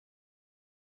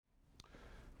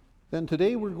Then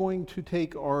today we're going to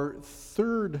take our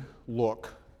third look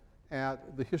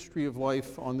at the history of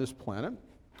life on this planet,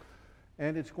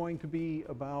 and it's going to be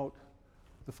about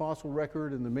the fossil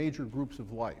record and the major groups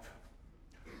of life.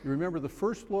 You remember the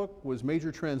first look was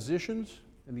major transitions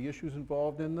and the issues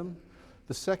involved in them.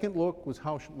 The second look was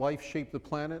how life shaped the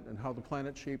planet and how the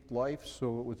planet shaped life,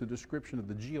 so it was a description of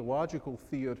the geological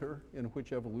theater in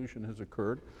which evolution has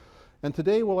occurred. And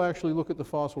today we'll actually look at the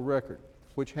fossil record,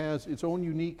 which has its own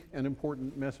unique and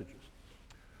important messages.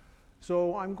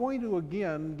 So I'm going to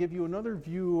again give you another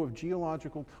view of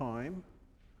geological time.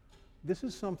 This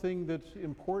is something that's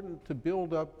important to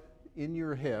build up in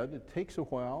your head. It takes a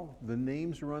while. The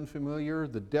names are unfamiliar.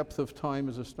 The depth of time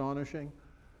is astonishing.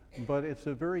 But it's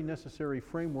a very necessary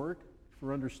framework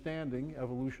for understanding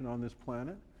evolution on this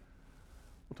planet.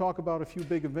 We'll talk about a few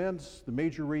big events, the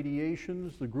major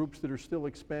radiations, the groups that are still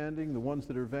expanding, the ones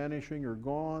that are vanishing or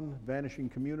gone, vanishing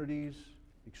communities,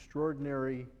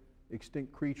 extraordinary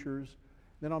extinct creatures.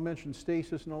 Then I'll mention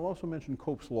stasis, and I'll also mention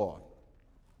Cope's law.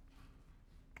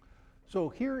 So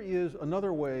here is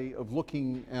another way of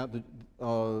looking at the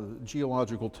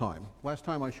geological time. Last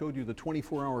time I showed you the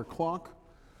 24-hour clock.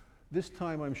 This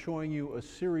time I'm showing you a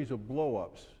series of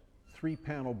blow-ups,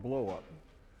 3-panel blow-up.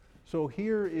 So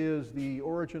here is the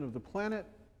origin of the planet.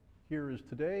 Here is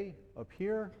today, up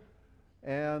here.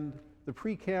 And the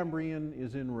Precambrian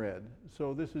is in red.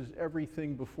 So this is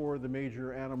everything before the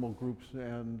major animal groups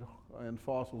and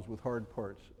fossils with hard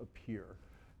parts appear.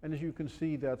 And as you can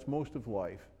see, that's most of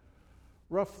life.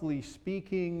 Roughly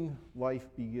speaking, life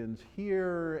begins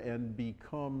here and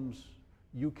becomes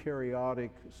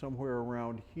eukaryotic somewhere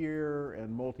around here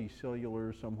and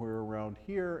multicellular somewhere around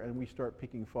here, and we start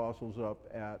picking fossils up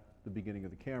at the beginning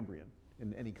of the Cambrian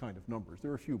in any kind of numbers.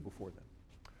 There are a few before then.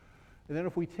 And then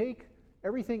if we take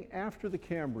everything after the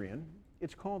Cambrian,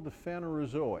 it's called the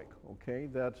Phanerozoic, okay?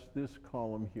 That's this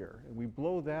column here. And we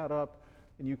blow that up,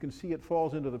 and you can see it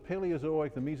falls into the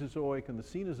Paleozoic, the Mesozoic, and the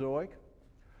Cenozoic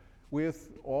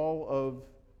with all of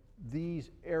these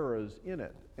eras in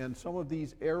it. And some of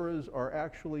these eras are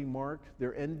actually marked,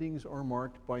 their endings are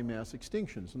marked by mass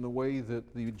extinctions. And the way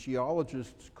that the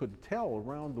geologists could tell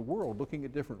around the world, looking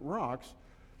at different rocks,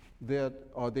 that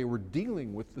they were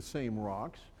dealing with the same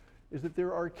rocks, is that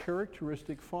there are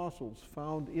characteristic fossils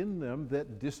found in them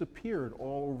that disappeared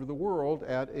all over the world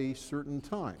at a certain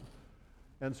time.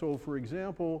 And so, for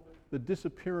example,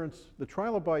 the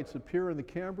trilobites appear in the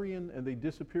Cambrian and they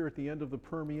disappear at the end of the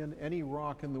Permian. Any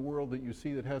rock in the world that you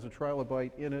see that has a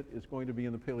trilobite in it is going to be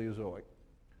in the Paleozoic.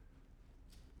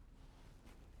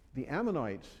 The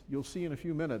ammonites, you'll see in a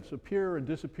few minutes, appear and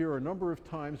disappear a number of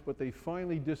times, but they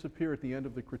finally disappear at the end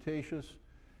of the Cretaceous.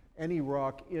 Any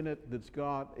rock in it that's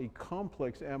got a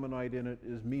complex ammonite in it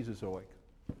is Mesozoic.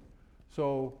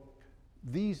 So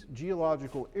these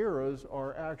geological eras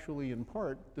are actually in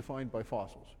part defined by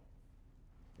fossils.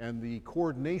 And the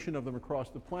coordination of them across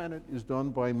the planet is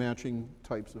done by matching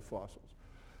types of fossils.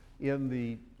 In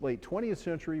the late 20th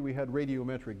century, we had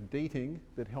radiometric dating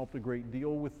that helped a great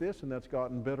deal with this, and that's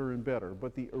gotten better and better.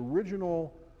 But the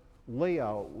original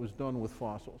layout was done with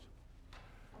fossils.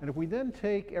 And if we then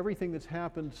take everything that's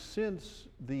happened since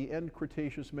the end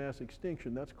Cretaceous mass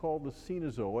extinction, that's called the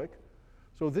Cenozoic.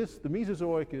 So the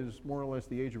Mesozoic is more or less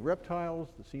the age of reptiles,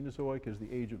 the Cenozoic is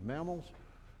the age of mammals,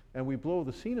 and we blow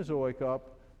the Cenozoic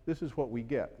up, this is what we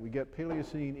get. We get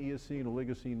Paleocene, Eocene,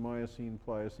 Oligocene, Miocene,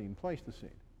 Pliocene,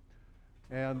 Pleistocene.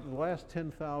 And the last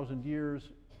 10,000 years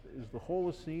is the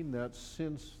Holocene. That's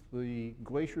since the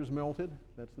glaciers melted.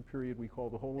 That's the period we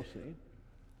call the Holocene.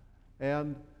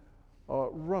 And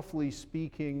roughly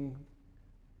speaking,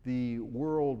 the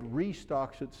world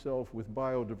restocks itself with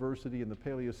biodiversity in the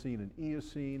Paleocene and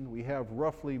Eocene. We have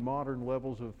roughly modern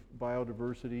levels of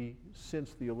biodiversity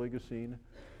since the Oligocene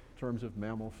in terms of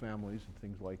mammal families and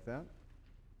things like that.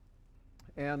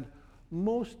 And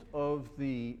most of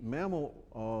the mammal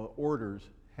orders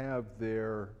have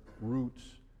their roots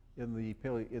in the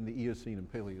Eocene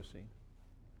and Paleocene.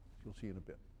 You'll see in a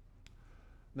bit.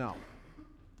 Now,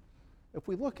 if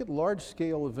we look at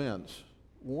large-scale events,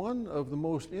 one of the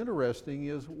most interesting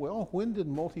is, well, when did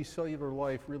multicellular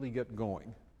life really get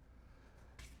going?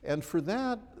 And for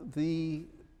that, the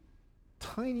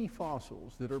tiny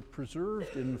fossils that are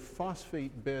preserved in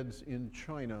phosphate beds in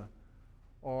China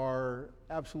are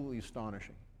absolutely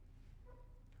astonishing.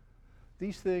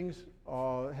 These things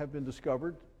have been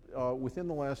discovered within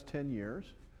the last 10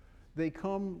 years. They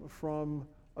come from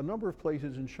a number of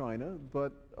places in China,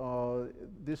 but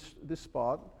this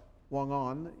spot,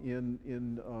 Wang'an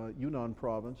in Yunnan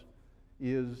province,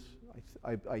 is,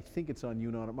 I think it's on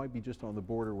Yunnan, it might be just on the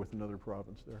border with another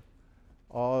province there,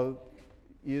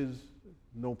 is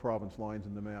no province lines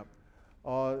in the map,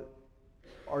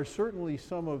 are certainly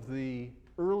some of the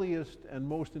earliest and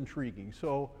most intriguing.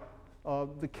 So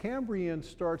the Cambrian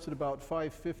starts at about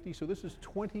 550, so this is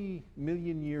 20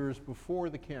 million years before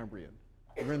the Cambrian.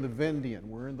 We're in the Vendian,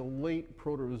 we're in the late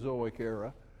Proterozoic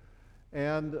era.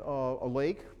 And a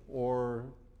lake or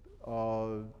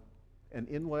an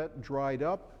inlet dried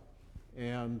up,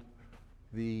 and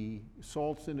the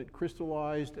salts in it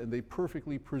crystallized, and they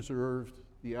perfectly preserved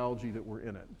the algae that were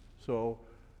in it. So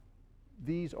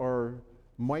these are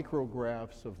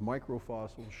micrographs of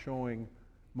microfossils showing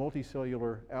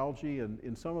multicellular algae, and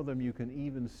in some of them you can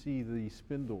even see the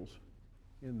spindles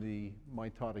in the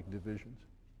mitotic divisions.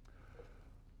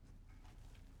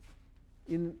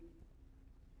 In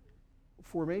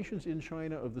formations in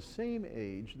China of the same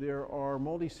age, there are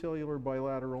multicellular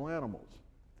bilateral animals.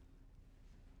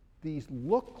 These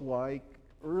look like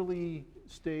early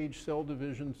stage cell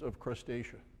divisions of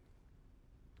Crustacea.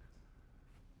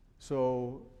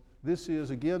 So this is,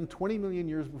 again, 20 million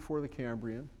years before the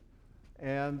Cambrian,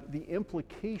 and the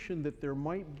implication that there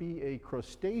might be a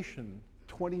crustacean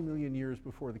 20 million years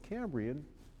before the Cambrian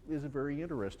is a very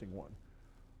interesting one,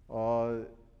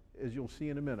 as you'll see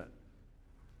in a minute.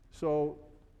 So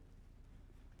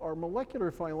our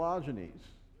molecular phylogenies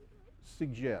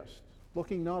suggest,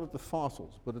 looking not at the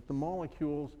fossils, but at the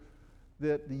molecules,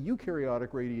 that the eukaryotic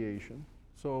radiation,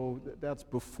 so that's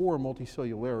before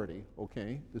multicellularity,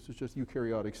 okay? This is just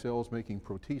eukaryotic cells making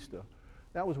protista.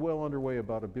 That was well underway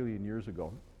about 1 billion years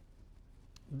ago.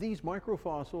 These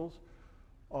microfossils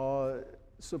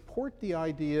support the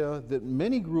idea that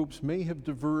many groups may have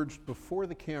diverged before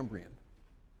the Cambrian,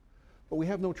 but we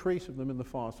have no trace of them in the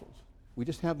fossils. We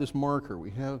just have this marker.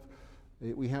 We have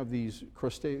these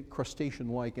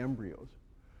crustacean-like embryos.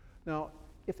 Now,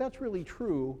 if that's really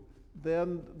true,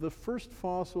 then the first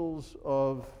fossils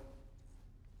of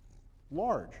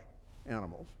large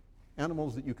animals,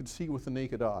 animals that you could see with the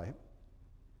naked eye,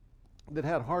 that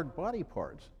had hard body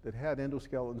parts, that had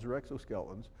endoskeletons or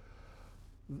exoskeletons,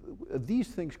 these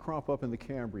things crop up in the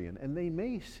Cambrian, and they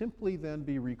may simply then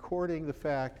be recording the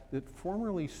fact that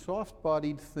formerly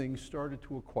soft-bodied things started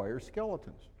to acquire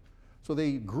skeletons. So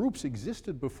groups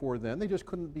existed before then, they just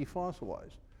couldn't be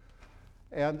fossilized.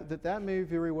 And that may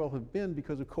very well have been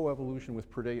because of coevolution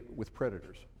with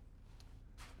predators.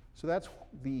 So that's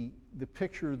the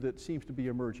picture that seems to be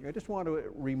emerging. I just want to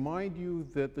remind you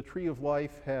that the tree of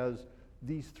life has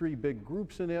these 3 big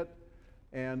groups in it,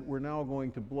 and we're now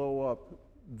going to blow up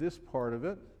this part of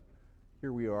it.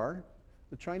 Here we are.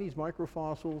 The Chinese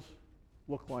microfossils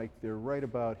look like they're right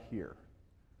about here.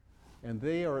 And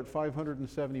they are at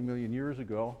 570 million years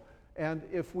ago. And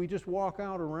if we just walk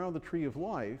out around the tree of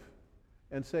life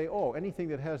and say, oh, anything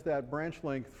that has that branch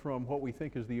length from what we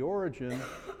think is the origin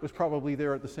was probably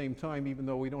there at the same time, even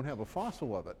though we don't have a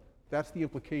fossil of it. That's the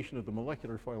implication of the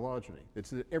molecular phylogeny.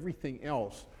 It's that everything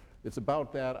else that's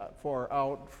about that far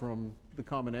out from the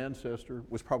common ancestor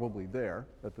was probably there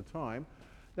at the time.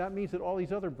 That means that all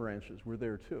these other branches were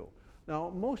there too. Now,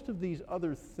 most of these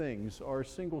other things are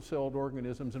single-celled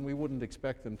organisms, and we wouldn't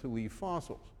expect them to leave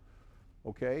fossils.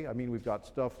 Okay? I mean, we've got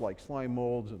stuff like slime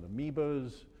molds and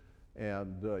amoebas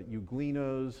and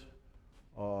euglenas,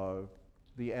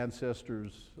 the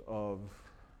ancestors of,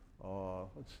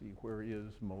 let's see, where is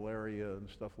malaria and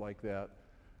stuff like that.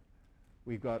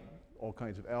 We've got all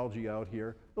kinds of algae out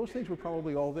here. Those things were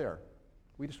probably all there.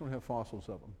 We just don't have fossils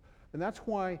of them. And that's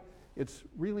why it's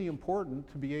really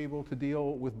important to be able to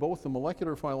deal with both the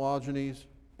molecular phylogenies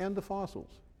and the fossils,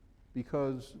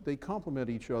 because they complement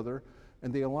each other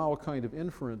and they allow a kind of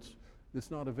inference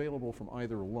that's not available from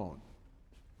either alone.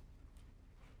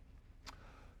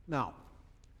 Now,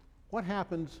 what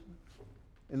happens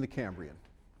in the Cambrian?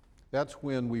 That's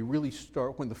when we really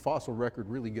start, when the fossil record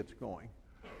really gets going.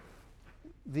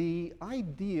 The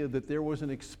idea that there was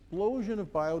an explosion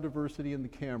of biodiversity in the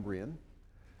Cambrian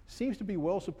seems to be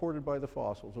well supported by the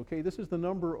fossils. Okay, this is the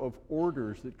number of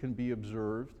orders that can be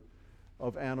observed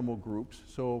of animal groups.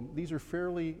 So these are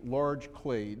fairly large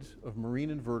clades of marine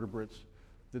invertebrates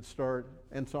that start,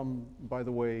 and some, by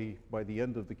the way, by the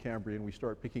end of the Cambrian, we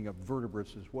start picking up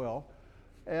vertebrates as well.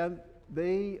 And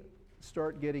they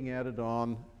start getting added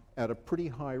on at a pretty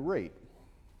high rate.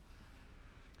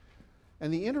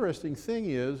 And the interesting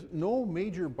thing is, no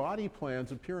major body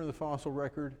plans appear in the fossil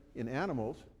record in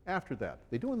animals after that.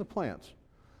 They do in the plants.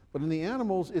 But in the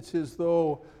animals, it's as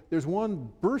though there's one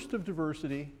burst of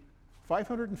diversity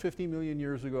 550 million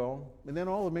years ago, and then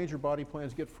all the major body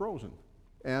plans get frozen.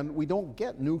 And we don't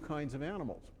get new kinds of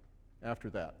animals after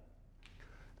that.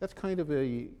 That's kind of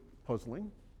a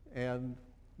puzzling and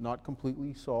not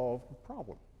completely solved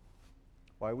problem.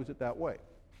 Why was it that way?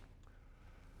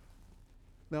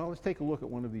 Now let's take a look at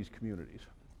one of these communities.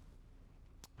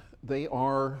 They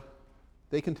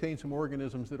contain some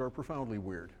organisms that are profoundly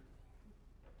weird.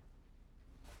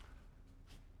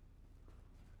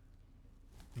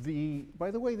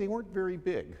 By the way, they weren't very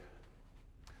big.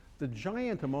 The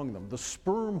giant among them, the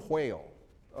sperm whale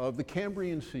of the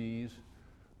Cambrian seas,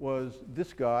 was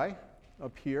this guy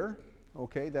up here.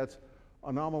 Okay, that's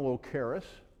Anomalocaris.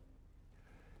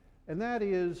 And that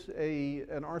is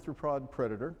an arthropod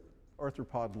predator,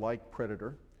 arthropod-like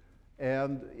predator.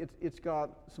 And it's got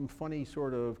some funny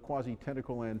sort of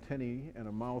quasi-tentacle antennae and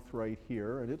a mouth right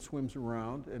here, and it swims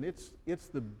around, and it's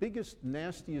the biggest,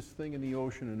 nastiest thing in the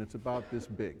ocean, and it's about this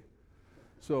big.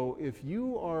 So if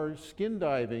you are skin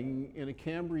diving in a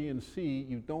Cambrian sea,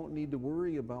 you don't need to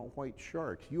worry about white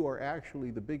sharks. You are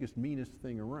actually the biggest, meanest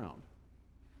thing around.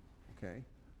 Okay?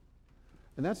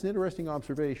 And that's an interesting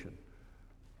observation.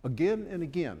 Again and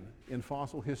again in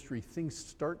fossil history, things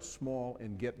start small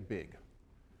and get big.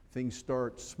 Things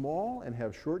start small and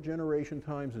have short generation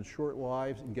times and short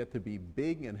lives, and get to be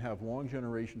big and have long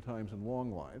generation times and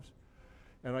long lives.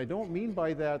 And I don't mean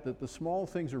by that that the small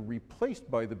things are replaced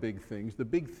by the big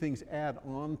things add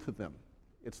on to them.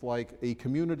 It's like a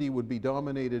community would be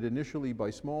dominated initially by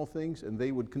small things, and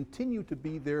they would continue to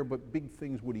be there, but big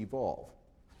things would evolve.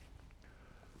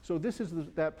 So this is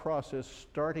that process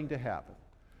starting to happen.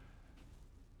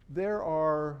 There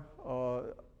are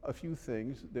a few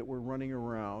things that were running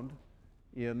around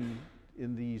in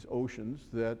these oceans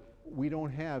that we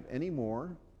don't have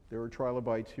anymore. There are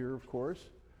trilobites here, of course.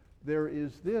 There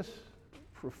is this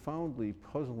profoundly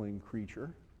puzzling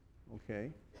creature,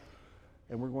 okay?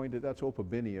 And that's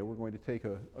Opabinia. We're going to take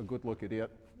a good look at it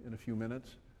in a few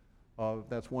minutes.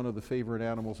 That's one of the favorite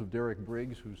animals of Derek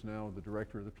Briggs, who's now the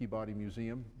director of the Peabody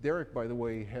Museum. Derek, by the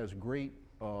way, has great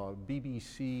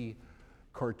BBC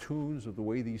cartoons of the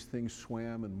way these things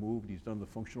swam and moved. He's done the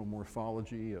functional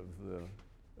morphology of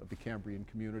the Cambrian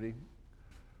community.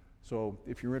 So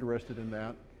if you're interested in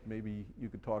that, maybe you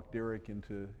could talk Derek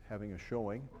into having a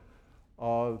showing.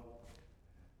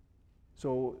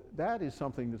 So that is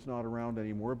something that's not around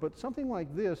anymore, but something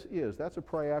like this that's a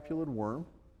priapulid worm,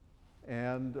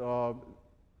 and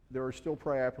there are still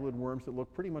priapulid worms that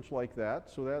look pretty much like that,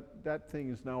 so that thing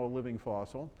is now a living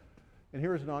fossil. And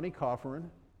here's an onychophoran,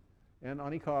 and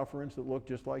onychophorans that look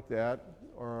just like that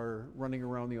are running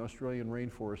around the Australian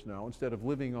rainforest now. Instead of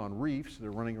living on reefs,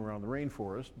 they're running around the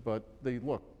rainforest, but they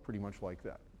look pretty much like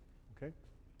that. Okay?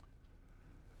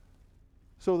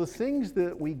 So the things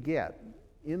that we get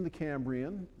in the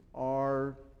Cambrian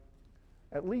are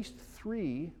at least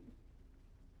three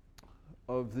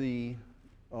of the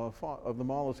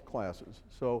mollusk classes.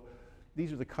 So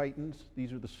these are the chitons,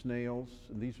 these are the snails,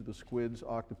 and these are the squids,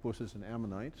 octopuses, and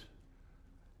ammonites.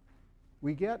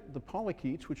 We get the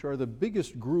polychaetes, which are the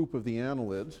biggest group of the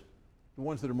annelids. The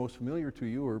ones that are most familiar to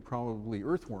you are probably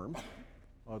earthworms.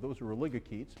 Those are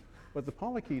oligochaetes. But the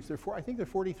polychaetes, I think there are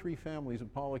 43 families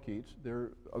of polychaetes. They're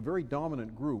a very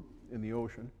dominant group in the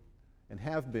ocean and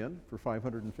have been for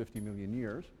 550 million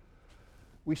years.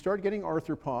 We start getting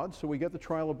arthropods, so we get the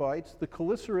trilobites. The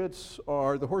chelicerates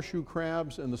are the horseshoe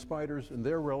crabs and the spiders and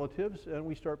their relatives, and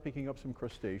we start picking up some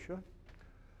crustacea.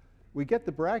 We get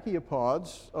the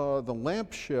brachiopods, the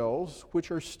lamp shells, which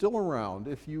are still around.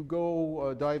 If you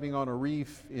go diving on a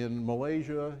reef in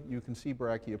Malaysia, you can see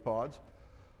brachiopods.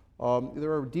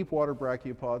 There are deep water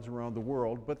brachiopods around the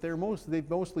world, but they've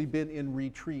mostly been in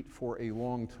retreat for a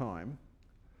long time.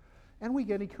 And we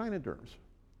get echinoderms.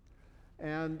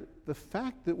 And the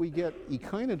fact that we get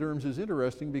echinoderms is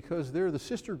interesting because they're the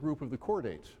sister group of the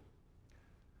chordates.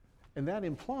 And that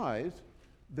implies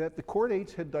that the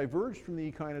chordates had diverged from the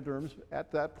echinoderms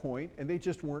at that point, and they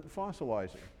just weren't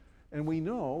fossilizing. And we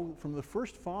know from the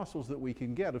first fossils that we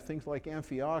can get of things like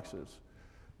Amphioxus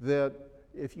that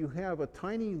if you have a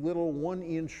tiny little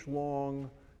 1-inch long,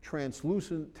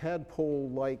 translucent,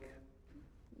 tadpole-like,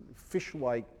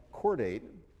 fish-like chordate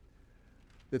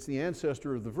that's the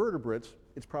ancestor of the vertebrates,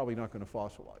 it's probably not going to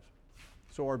fossilize.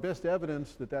 So our best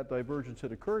evidence that that divergence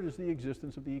had occurred is the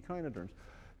existence of the echinoderms.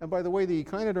 And by the way, the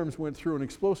echinoderms went through an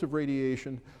explosive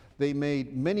radiation. They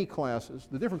made many classes.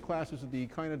 The different classes of the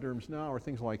echinoderms now are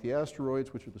things like the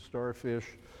asteroids, which are the starfish,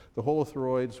 the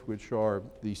holothroids, which are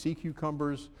the sea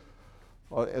cucumbers,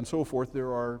 and so forth.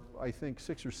 There are, I think,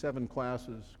 6 or 7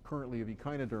 classes currently of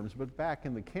echinoderms, but back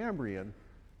in the Cambrian,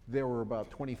 there were about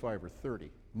 25 or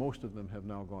 30. Most of them have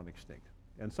now gone extinct.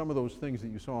 And some of those things that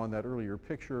you saw in that earlier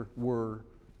picture were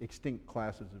extinct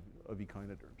classes of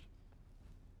echinoderms.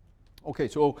 Okay,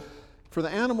 so for the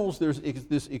animals, there's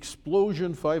this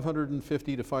explosion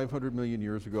 550 to 500 million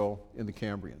years ago in the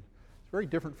Cambrian. It's very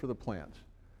different for the plants.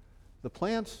 The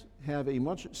plants have a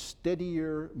much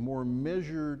steadier, more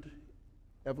measured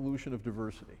evolution of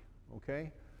diversity,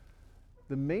 okay?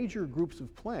 The major groups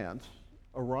of plants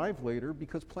arrived later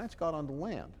because plants got onto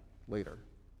land later.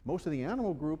 Most of the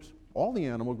animal groups, all the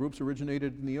animal groups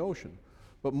originated in the ocean,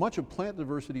 but much of plant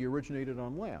diversity originated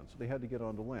on land, so they had to get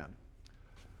onto land.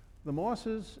 The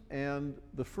mosses and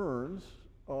the ferns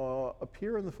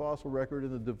appear in the fossil record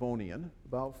in the Devonian,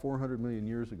 about 400 million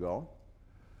years ago.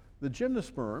 The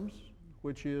gymnosperms,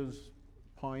 which is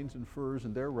pines and firs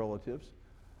and their relatives,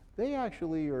 they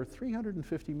actually are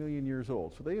 350 million years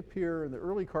old. So they appear in the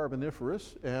early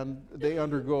Carboniferous, and they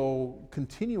undergo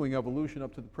continuing evolution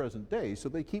up to the present day. So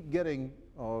they keep getting,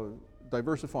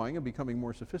 diversifying and becoming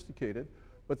more sophisticated.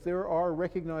 But there are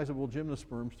recognizable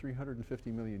gymnosperms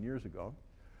 350 million years ago.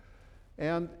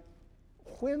 And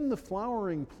when the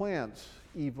flowering plants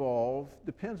evolve,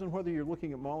 depends on whether you're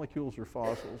looking at molecules or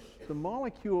fossils. The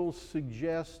molecules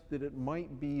suggest that it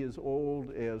might be as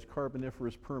old as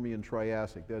Carboniferous Permian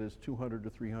Triassic, that is 200 to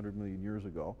 300 million years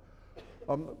ago.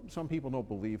 Some people don't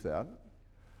believe that.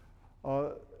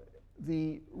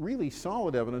 The really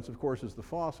solid evidence, of course, is the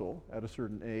fossil at a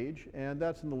certain age, and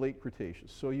that's in the late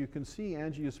Cretaceous. So you can see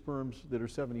angiosperms that are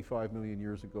 75 million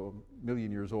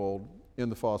years old in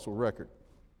the fossil record.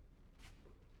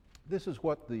 This is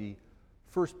what the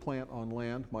first plant on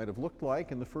land might have looked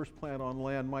like, and the first plant on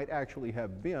land might actually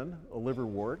have been a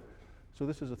liverwort. So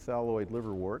this is a thalloid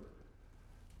liverwort.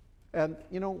 And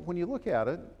you know, when you look at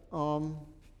it,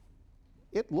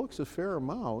 it looks a fair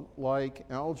amount like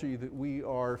algae that we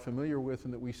are familiar with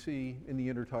and that we see in the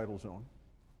intertidal zone.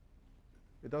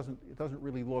 It doesn't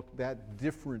really look that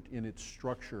different in its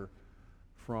structure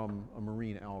from a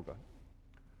marine alga,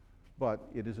 but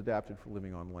it is adapted for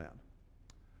living on land.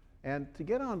 And to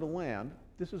get onto land,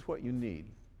 this is what you need.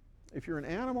 If you're an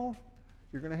animal,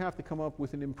 you're going to have to come up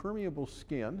with an impermeable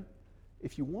skin.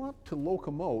 If you want to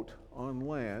locomote on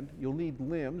land, you'll need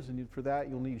limbs, and for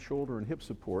that you'll need shoulder and hip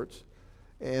supports.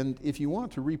 And if you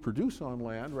want to reproduce on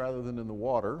land rather than in the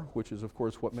water, which is of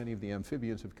course what many of the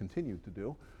amphibians have continued to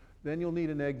do, then you'll need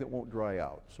an egg that won't dry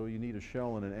out. So you need a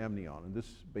shell and an amnion, and this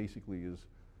basically is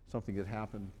something that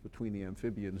happened between the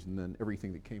amphibians and then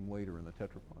everything that came later in the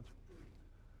tetrapods.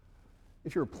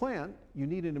 If you're a plant, you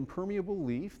need an impermeable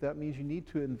leaf. That means you need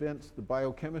to invent the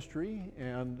biochemistry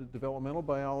and developmental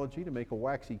biology to make a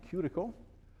waxy cuticle.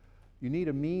 You need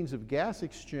a means of gas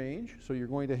exchange, so you're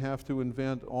going to have to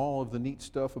invent all of the neat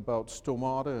stuff about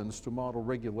stomata and stomatal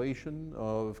regulation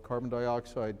of carbon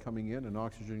dioxide coming in and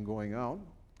oxygen going out.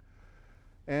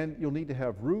 And you'll need to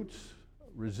have roots,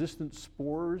 resistant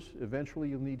spores. Eventually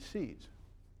you'll need seeds.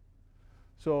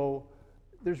 So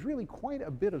there's really quite a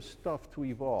bit of stuff to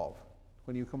evolve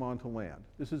when you come onto land.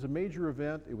 This is a major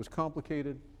event. It was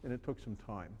complicated, and it took some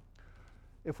time.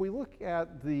 If we look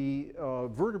at the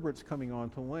vertebrates coming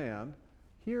onto land,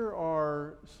 here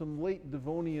are some late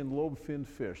Devonian lobe-finned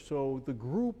fish. So the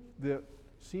group that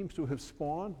seems to have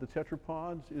spawned the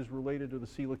tetrapods is related to the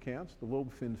coelacanths, the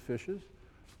lobe-finned fishes.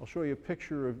 I'll show you a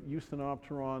picture of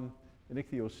Eusthenopteron and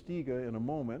Ichthyostega in a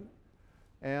moment.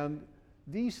 And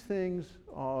these things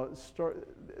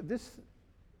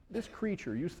this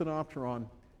creature, Eusthenopteron,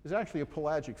 is actually a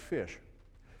pelagic fish.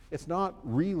 It's not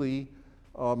really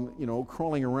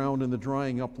crawling around in the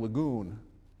drying up lagoon.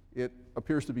 It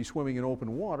appears to be swimming in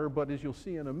open water, but as you'll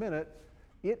see in a minute,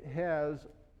 it has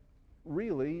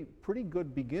really pretty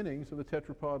good beginnings of a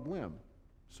tetrapod limb.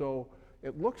 So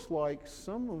it looks like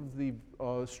some of the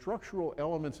structural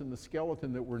elements in the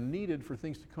skeleton that were needed for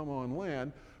things to come on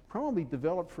land probably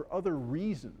developed for other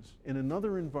reasons in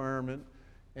another environment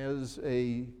as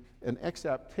an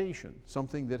exaptation,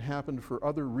 something that happened for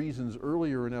other reasons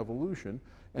earlier in evolution,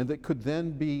 and that could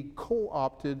then be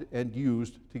co-opted and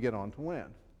used to get onto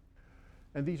land.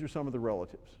 And these are some of the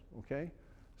relatives, okay?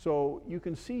 So you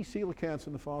can see coelacanths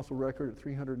in the fossil record at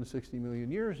 360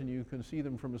 million years, and you can see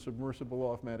them from a submersible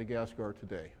off Madagascar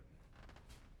today.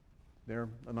 They're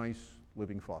a nice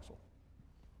living fossil.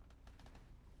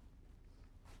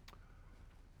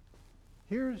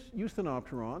 Here's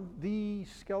Eusthenopteron. The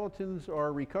skeletons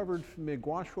are recovered from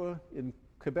Iguachua in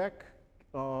Quebec,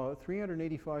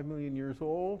 385 million years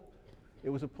old. It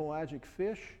was a pelagic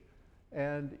fish,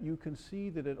 and you can see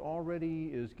that it already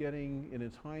is getting in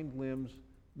its hind limbs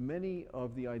many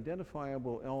of the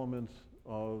identifiable elements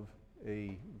of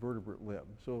a vertebrate limb.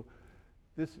 So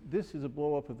this is a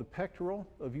blow-up of the pectoral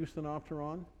of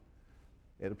Eusthenopteron.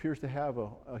 It appears to have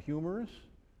a humerus.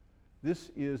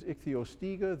 This is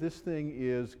Ichthyostega. This thing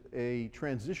is a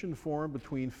transition form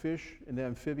between fish and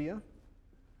amphibia.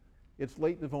 It's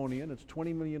late Devonian. It's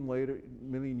 20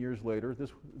 million years later.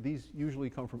 These usually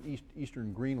come from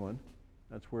eastern Greenland.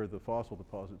 That's where the fossil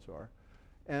deposits are.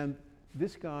 And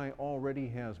this guy already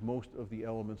has most of the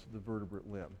elements of the vertebrate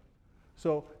limb.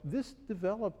 So this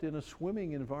developed in a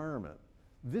swimming environment.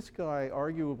 This guy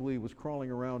arguably was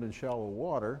crawling around in shallow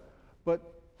water, but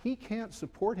he can't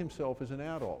support himself as an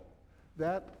adult.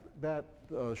 That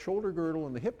shoulder girdle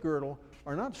and the hip girdle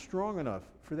are not strong enough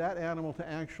for that animal to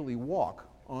actually walk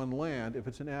on land if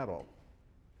it's an adult.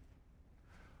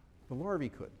 The larvae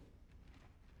could.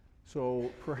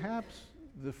 So perhaps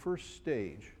the first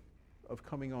stage of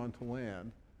coming onto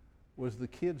land was the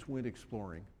kids went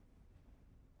exploring.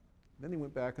 Then they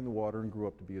went back in the water and grew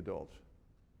up to be adults.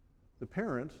 The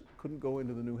parents couldn't go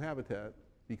into the new habitat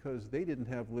because they didn't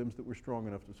have limbs that were strong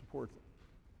enough to support them.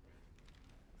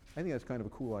 I think that's kind of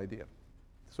a cool idea.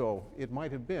 So it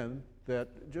might have been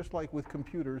that, just like with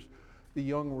computers, the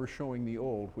young were showing the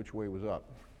old which way was up.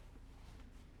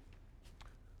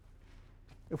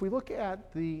 If we look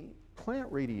at the plant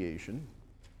radiation,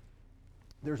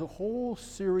 there's a whole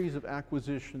series of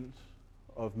acquisitions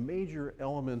of major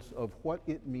elements of what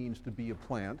it means to be a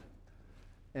plant,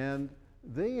 and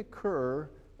they occur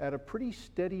at a pretty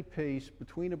steady pace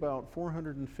between about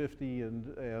 450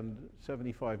 and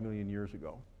 75 million years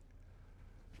ago.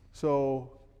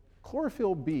 So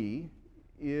chlorophyll B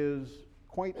is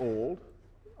quite old.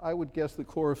 I would guess that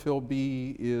chlorophyll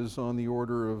B is on the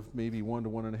order of maybe 1 to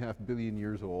 1.5 billion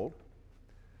years old.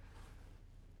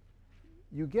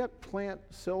 You get plant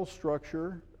cell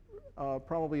structure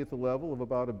probably at the level of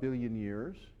about 1 billion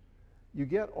years. You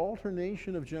get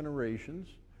alternation of generations,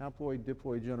 haploid,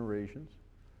 diploid generations,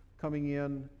 coming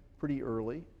in pretty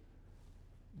early.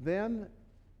 Then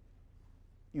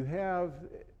you have,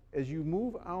 as you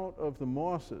move out of the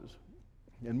mosses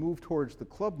and move towards the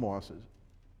club mosses,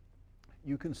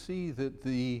 you can see that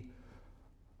the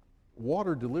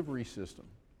water delivery system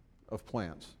of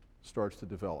plants starts to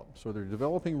develop. So they're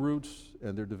developing roots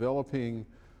and they're developing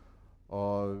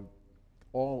all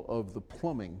of the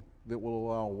plumbing that will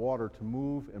allow water to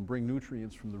move and bring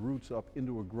nutrients from the roots up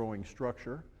into a growing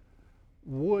structure.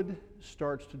 Wood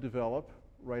starts to develop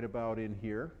right about in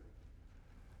here.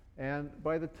 And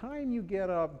by the time you get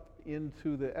up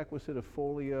into the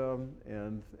equisetifolia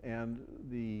and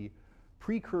the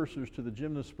precursors to the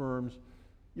gymnosperms,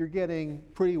 you're getting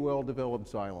pretty well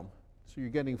developed xylem. So you're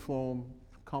getting phloem,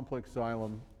 complex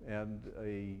xylem, and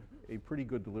a pretty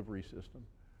good delivery system.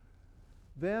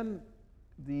 Then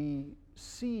the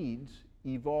seeds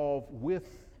evolve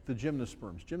with the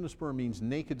gymnosperms. Gymnosperm means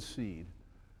naked seed.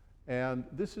 And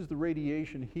this is the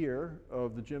radiation here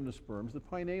of the gymnosperms. The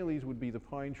pineales would be the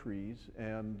pine trees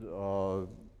and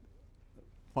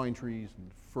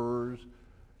firs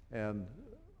and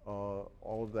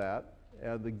all of that.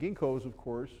 And the ginkgos, of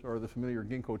course, are the familiar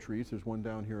ginkgo trees. There's one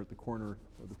down here at the corner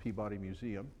of the Peabody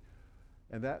Museum.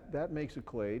 And that makes a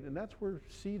clade, and that's where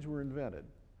seeds were invented.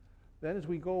 Then as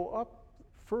we go up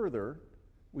further,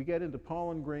 we get into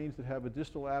pollen grains that have a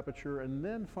distal aperture, and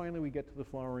then finally we get to the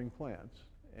flowering plants.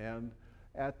 And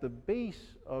at the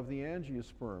base of the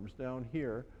angiosperms down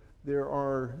here, there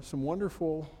are some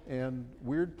wonderful and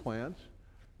weird plants,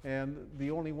 and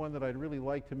the only one that I'd really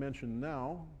like to mention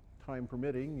now, time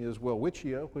permitting, is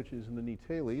Welwitschia, which is in the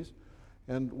Nitales.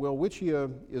 And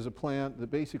Welwitschia is a plant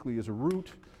that basically is a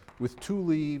root with 2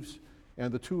 leaves,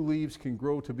 and the 2 leaves can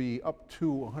grow to be up to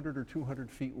 100 or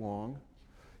 200 feet long.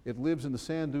 It lives in the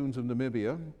sand dunes of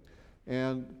Namibia,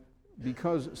 and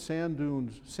because sand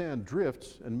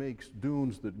drifts and makes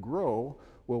dunes that grow,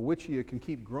 Welwitschia can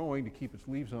keep growing to keep its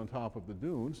leaves on top of the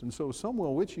dunes. And so some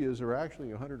Welwitchias are actually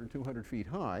 100 or 200 feet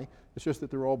high. It's just that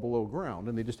they're all below ground,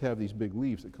 and they just have these big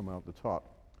leaves that come out the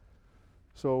top.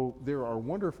 So there are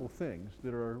wonderful things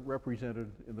that are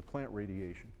represented in the plant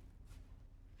radiation.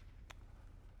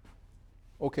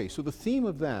 Okay, so the theme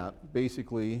of that,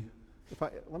 basically,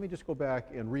 let me just go back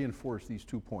and reinforce these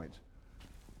 2 points.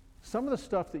 Some of the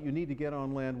stuff that you need to get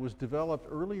on land was developed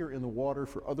earlier in the water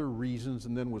for other reasons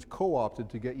and then was co-opted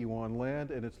to get you on land,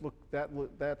 and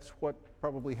that's what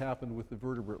probably happened with the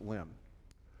vertebrate limb.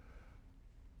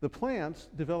 The plants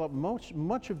developed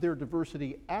much of their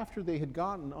diversity after they had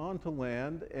gotten onto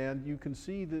land, and you can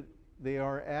see that they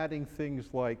are adding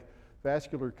things like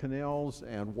vascular canals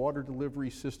and water delivery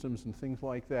systems and things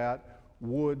like that,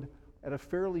 wood, at a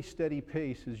fairly steady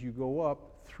pace as you go up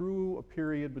through a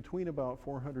period between about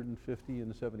 450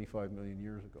 and 75 million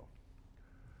years ago.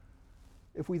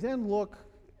 If we then look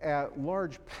at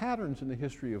large patterns in the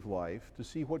history of life to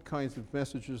see what kinds of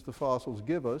messages the fossils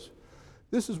give us,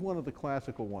 this is one of the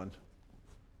classical ones.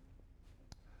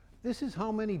 This is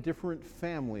how many different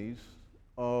families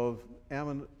of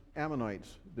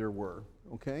ammonites there were,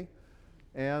 okay?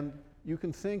 And you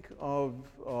can think of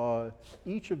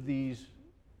each of these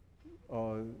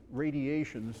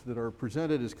radiations that are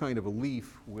presented as kind of a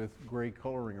leaf with gray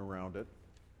coloring around it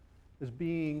as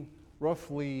being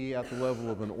roughly at the level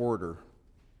of an order.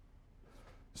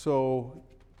 So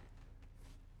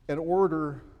an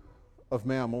order of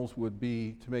mammals would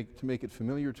be, to make it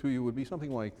familiar to you, would be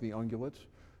something like the ungulates.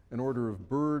 An order of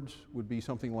birds would be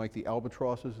something like the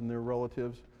albatrosses and their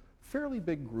relatives. Fairly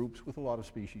big groups with a lot of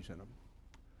species in them.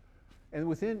 And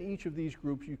within each of these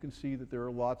groups, you can see that there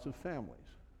are lots of families.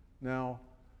 Now,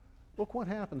 look what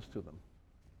happens to them.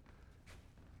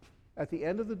 At the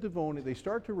end of the Devonian, they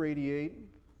start to radiate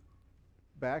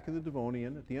back in the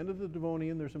Devonian. At the end of the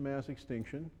Devonian, there's a mass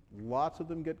extinction. Lots of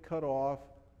them get cut off.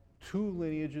 2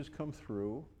 lineages come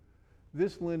through.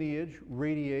 This lineage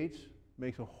radiates,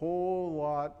 makes a whole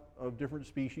lot of different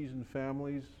species and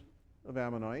families of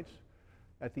ammonites.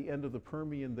 At the end of the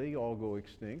Permian, they all go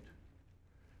extinct.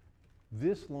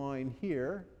 This line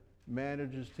here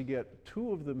manages to get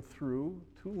 2 of them through,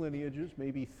 2 lineages,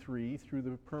 maybe 3, through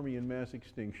the Permian mass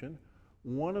extinction.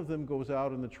 1 of them goes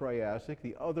out in the Triassic,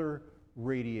 the other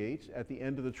radiates. At the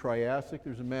end of the Triassic,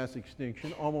 there's a mass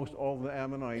extinction. Almost all the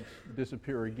ammonites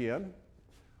disappear again.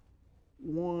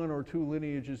 1 or 2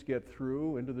 lineages get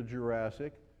through into the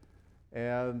Jurassic,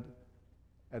 and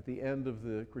at the end of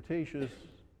the Cretaceous,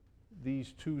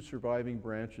 these 2 surviving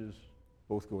branches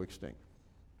both go extinct.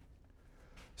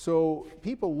 So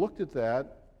people looked at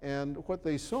that, and what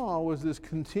they saw was this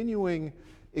continuing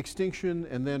extinction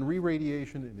and then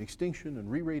re-radiation and extinction and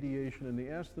re-radiation, and they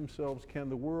asked themselves, can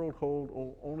the world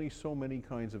hold only so many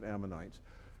kinds of ammonites?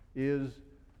 Does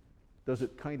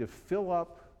it kind of fill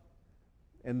up,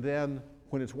 and then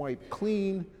when it's wiped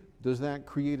clean, does that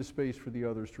create a space for the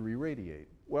others to re-radiate?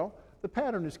 Well, the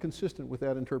pattern is consistent with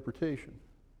that interpretation.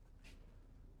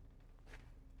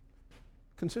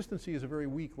 Consistency is a very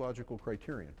weak logical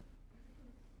criterion,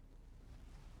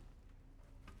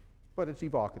 but it's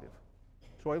evocative.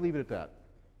 So I leave it at that.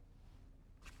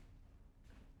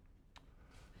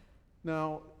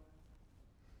 Now,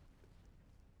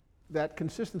 that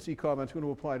consistency comment is going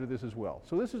to apply to this as well.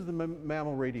 So this is the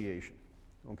mammal radiation,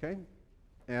 okay?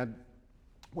 And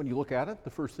when you look at it,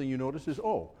 the first thing you notice is,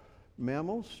 oh,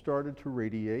 mammals started to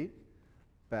radiate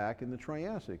back in the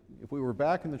Triassic. If we were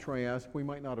back in the Triassic, we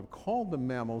might not have called them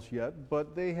mammals yet,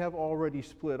 but they have already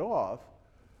split off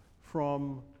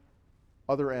from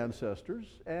other ancestors,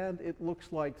 and it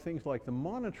looks like things like the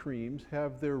monotremes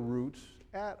have their roots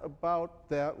at about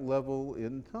that level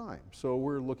in time. So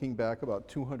we're looking back about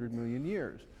 200 million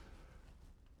years.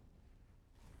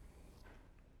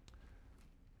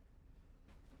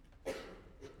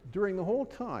 During the whole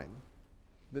time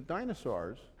that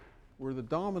dinosaurs were the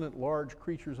dominant large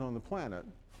creatures on the planet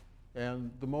and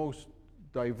the most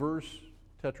diverse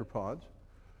tetrapods,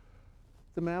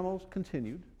 the mammals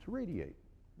continued to radiate.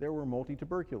 There were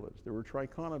multituberculats, there were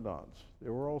triconodonts,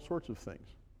 there were all sorts of things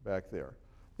back there.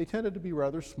 They tended to be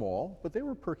rather small, but they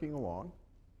were perking along.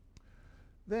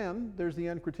 Then there's the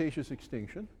end Cretaceous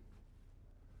extinction.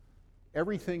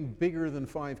 Everything bigger than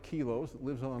 5 kilos that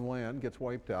lives on land gets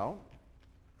wiped out,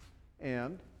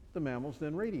 and the mammals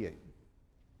then radiate.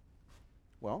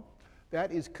 Well,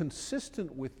 that is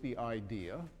consistent with the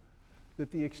idea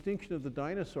that the extinction of the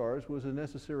dinosaurs was a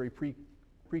necessary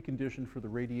precondition for the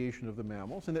radiation of the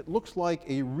mammals, and it looks like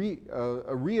a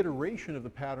reiteration of the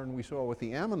pattern we saw with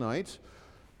the ammonites.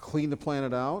 Clean the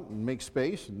planet out and make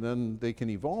space, and then they can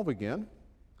evolve again.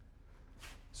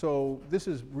 So this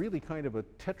is really kind of a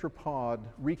tetrapod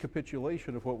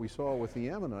recapitulation of what we saw with the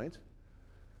ammonites.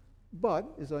 But,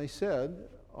 as I said,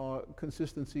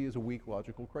 consistency is a weak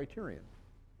logical criterion.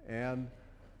 And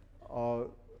the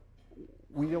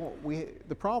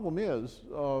problem is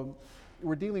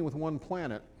we're dealing with one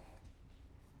planet,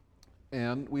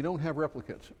 and we don't have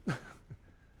replicates.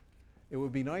 It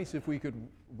would be nice if we could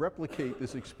replicate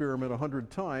this experiment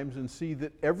 100 times and see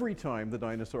that every time the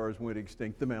dinosaurs went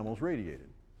extinct, the mammals radiated.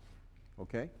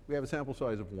 Okay? We have a sample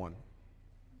size of 1.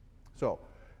 So,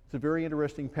 it's a very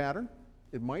interesting pattern.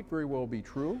 It might very well be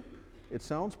true. It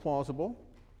sounds plausible,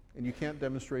 and you can't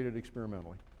demonstrate it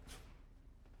experimentally.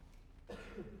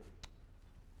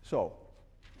 So,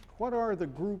 what are the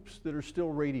groups that are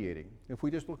still radiating? If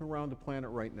we just look around the planet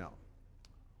right now,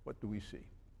 what do we see?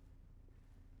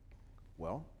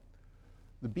 Well,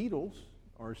 the beetles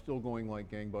are still going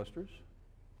like gangbusters.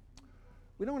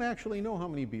 We don't actually know how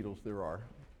many beetles there are.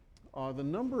 The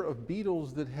number of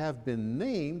beetles that have been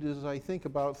named is, I think,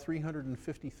 about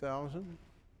 350,000.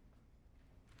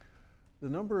 The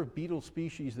number of beetle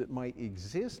species that might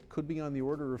exist could be on the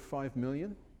order of 5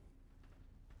 million.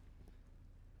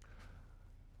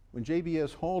 When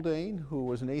J.B.S. Haldane, who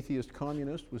was an atheist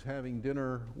communist, was having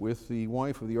dinner with the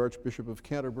wife of the Archbishop of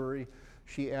Canterbury,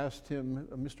 she asked him,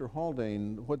 Mr.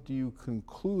 Haldane, what do you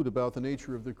conclude about the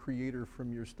nature of the Creator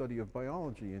from your study of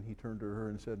biology? And he turned to her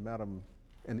and said, Madam,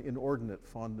 an inordinate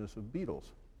fondness of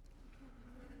beetles.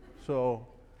 So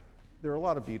there are a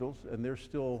lot of beetles, and they're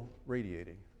still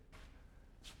radiating.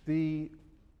 The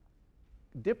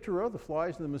Diptera, the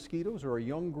flies and the mosquitoes, are a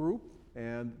young group,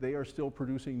 and they are still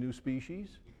producing new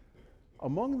species.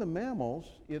 Among the mammals,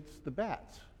 it's the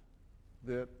bats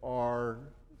that are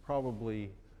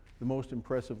probably the most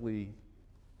impressively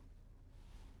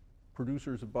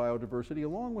producers of biodiversity,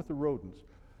 along with the rodents.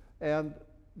 And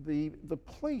the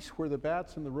place where the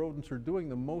bats and the rodents are doing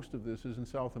the most of this is in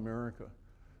South America.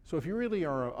 So if you really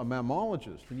are a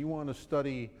mammologist and you want to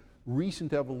study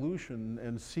recent evolution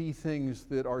and see things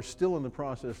that are still in the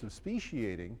process of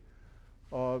speciating,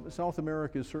 South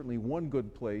America is certainly one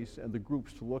good place, and the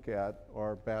groups to look at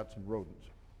are bats and rodents.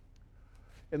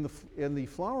 In the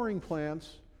flowering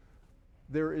plants,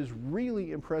 there is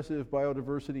really impressive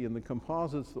biodiversity in the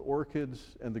composites, the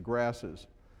orchids, and the grasses.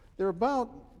 There are about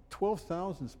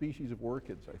 12,000 species of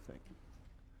orchids, I think.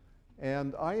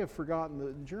 And I have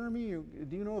forgotten, Jeremy,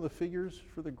 do you know the figures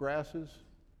for the grasses?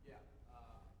 Yeah, I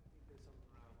think there's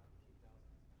something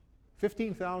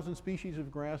around 15,000 species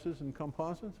of grasses and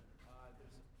composites?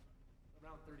 There's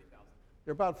around 30,000.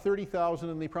 There are about 30,000,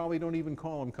 and they probably don't even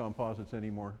call them composites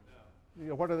anymore. No. You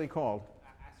know, what are they called?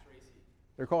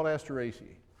 Asteraceae. They're called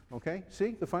Asteraceae. Okay?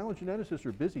 See, the phylogeneticists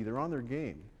are busy. They're on their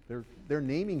game. They're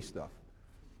naming stuff.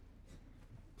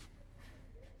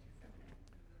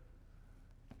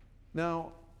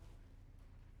 Now,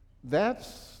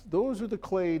 those are the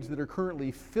clades that are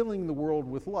currently filling the world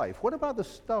with life. What about the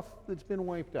stuff that's been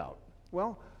wiped out?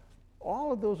 Well,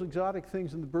 all of those exotic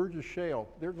things in the Burgess Shale,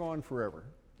 they're gone forever.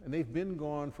 And they've been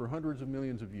gone for hundreds of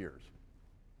millions of years.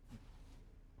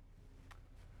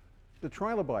 The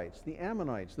trilobites, the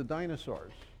ammonites, the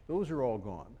dinosaurs, those are all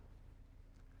gone.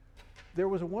 There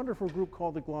was a wonderful group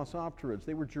called the glossopterids.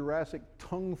 They were Jurassic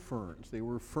tongue ferns. They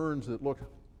were ferns that looked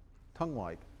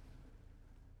tongue-like.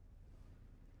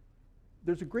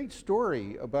 There's a great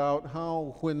story about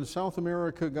how when South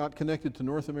America got connected to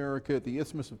North America at the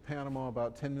Isthmus of Panama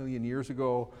about 10 million years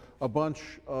ago, a bunch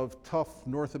of tough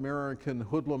North American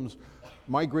hoodlums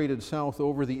migrated south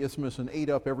over the isthmus and ate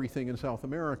up everything in South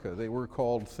America. They were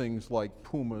called things like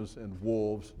pumas and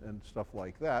wolves and stuff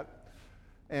like that.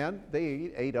 And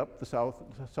they ate up the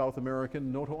South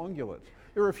American notoungulates.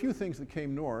 There were a few things that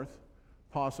came north,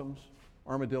 possums,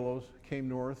 armadillos came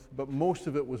north, but most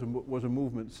of it was a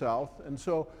movement south. And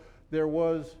so there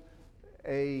was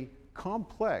a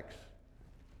complex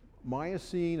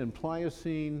Miocene and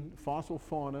Pliocene fossil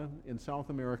fauna in South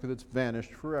America that's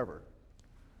vanished forever.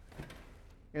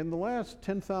 In the last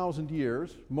 10,000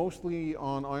 years, mostly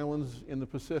on islands in the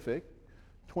Pacific,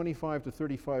 25 to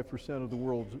 35% of the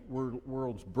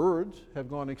world's birds have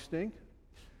gone extinct.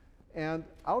 And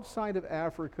outside of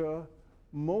Africa,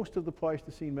 most of the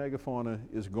Pleistocene megafauna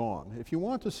is gone. If you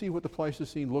want to see what the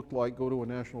Pleistocene looked like, go to a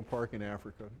national park in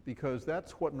Africa, because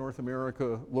that's what North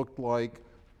America looked like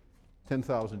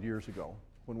 10,000 years ago,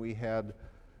 when we had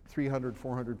 300,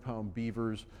 400-pound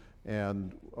beavers,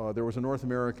 and there was a North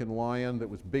American lion that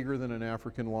was bigger than an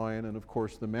African lion, and of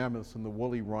course the mammoths and the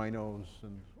woolly rhinos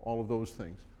and all of those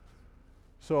things.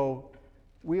 So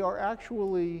we are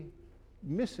actually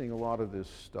missing a lot of this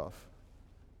stuff.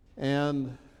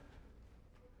 And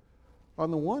on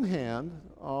the one hand,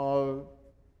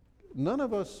 none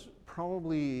of us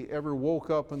probably ever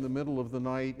woke up in the middle of the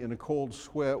night in a cold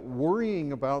sweat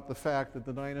worrying about the fact that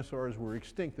the dinosaurs were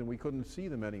extinct and we couldn't see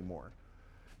them anymore.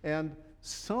 And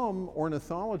some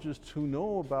ornithologists who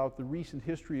know about the recent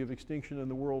history of extinction in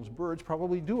the world's birds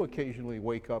probably do occasionally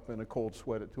wake up in a cold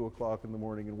sweat at 2 o'clock in the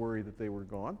morning and worry that they were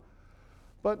gone.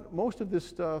 But most of this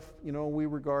stuff, you know, we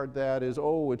regard that as,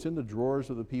 oh, it's in the drawers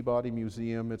of the Peabody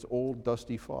Museum, it's old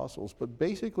dusty fossils. But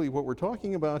basically what we're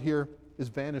talking about here is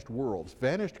vanished worlds,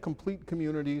 vanished complete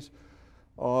communities,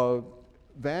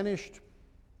 vanished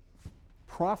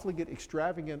profligate,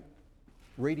 extravagant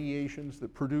radiations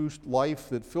that produced life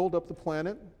that filled up the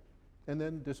planet and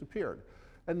then disappeared.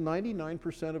 And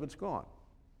 99% of it's gone.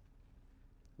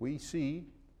 We see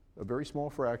a very small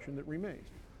fraction that remains.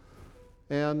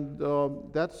 And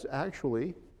that's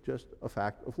actually just a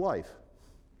fact of life,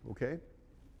 okay?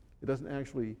 It doesn't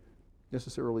actually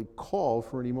necessarily call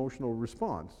for an emotional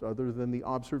response other than the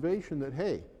observation that,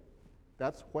 hey,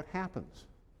 that's what happens.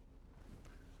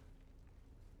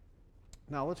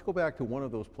 Now let's go back to one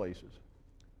of those places.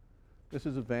 This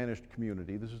is a vanished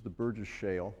community. This is the Burgess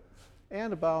Shale.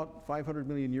 And about 500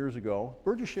 million years ago,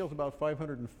 Burgess Shale is about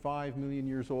 505 million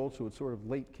years old, so it's sort of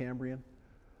late Cambrian.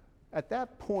 At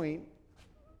that point,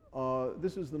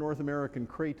 this is the North American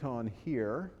craton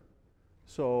here.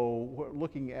 So we're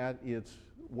looking at its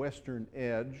western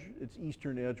edge. Its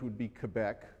eastern edge would be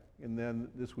Quebec, and then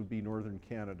this would be northern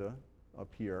Canada up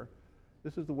here.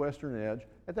 This is the western edge.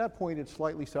 At that point, it's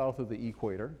slightly south of the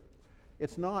equator.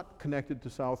 It's not connected to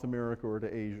South America or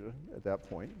to Asia at that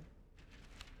point.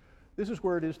 This is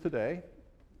where it is today.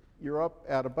 You're up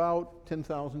at about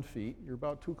 10,000 feet. You're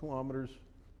about 2 kilometers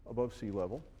above sea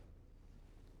level,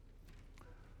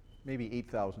 maybe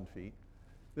 8,000 feet.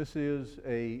 This is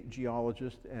a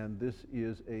geologist, and this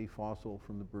is a fossil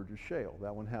from the Burgess Shale.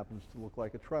 That one happens to look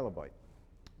like a trilobite,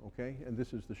 okay? And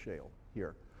this is the shale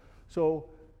here. So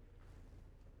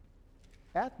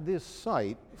at this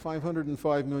site,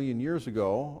 505 million years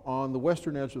ago, on the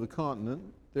western edge of the continent,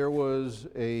 there was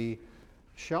a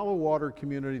shallow water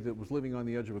community that was living on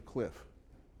the edge of a cliff.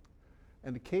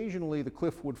 And occasionally the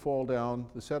cliff would fall down,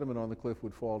 the sediment on the cliff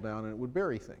would fall down, and it would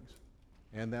bury things.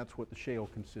 And that's what the shale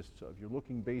consists of. You're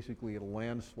looking basically at a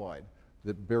landslide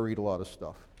that buried a lot of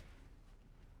stuff.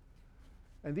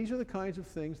 And these are the kinds of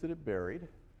things that it buried.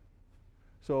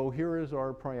 So here is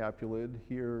our priapulid,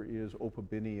 here is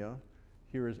Opabinia,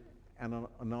 here is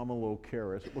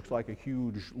Anomalocaris. It looks like a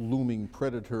huge looming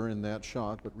predator in that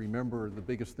shot, but remember the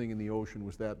biggest thing in the ocean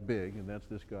was that big, and that's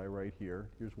this guy right here.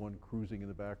 Here's one cruising in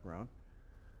the background.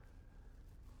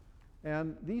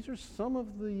 And these are some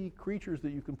of the creatures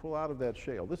that you can pull out of that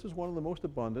shale. This is one of the most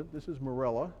abundant. This is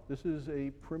Morella. This is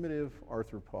a primitive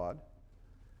arthropod.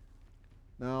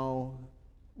 Now,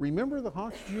 remember the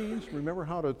Hox genes? Remember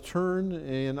how to turn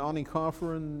an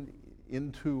onychophoran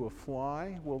into a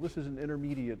fly? Well, this is an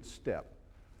intermediate step.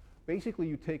 Basically,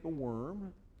 you take a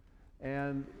worm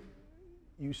and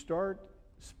you start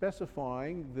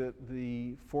specifying that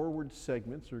the forward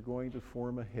segments are going to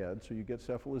form a head, so you get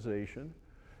cephalization.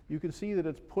 You can see that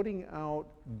it's putting out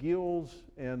gills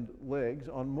and legs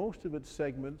on most of its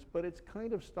segments, but it's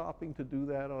kind of stopping to do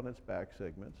that on its back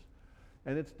segments.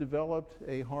 And it's developed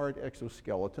a hard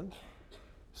exoskeleton.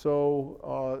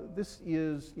 So this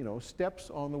is, steps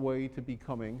on the way to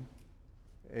becoming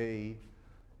an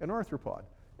arthropod.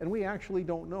 And we actually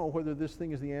don't know whether this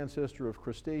thing is the ancestor of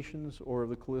crustaceans or of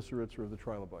the chelicerates or of the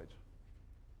trilobites.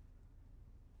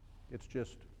 It's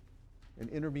just an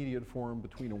intermediate form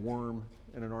between a worm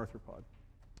and an arthropod.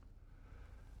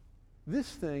 This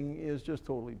thing is just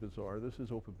totally bizarre. This is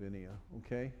Opabinia,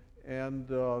 okay? And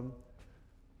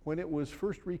when it was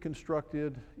first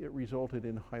reconstructed, it resulted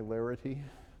in hilarity.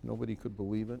 Nobody could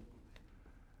believe it.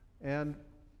 And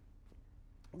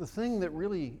the thing that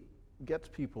really gets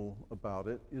people about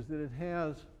it is that it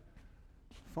has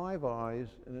 5 eyes,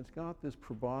 and it's got this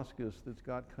proboscis that's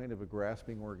got kind of a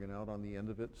grasping organ out on the end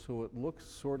of it, so it looks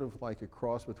sort of like a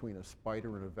cross between a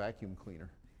spider and a vacuum cleaner.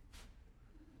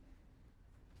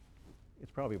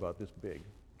 It's probably about this big.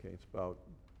 Okay, it's about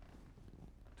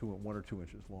 1 or 2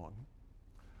 inches long.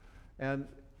 And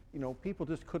people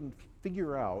just couldn't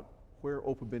figure out where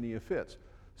Opabinia fits.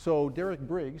 So Derek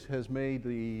Briggs has made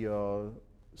the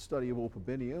study of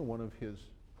Opabinia one of his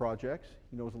projects.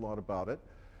 He knows a lot about it.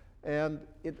 And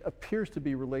it appears to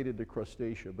be related to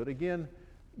Crustacea. But again,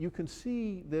 you can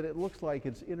see that it looks like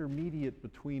it's intermediate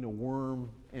between a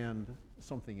worm and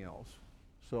something else.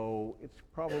 So it's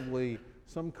probably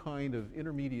some kind of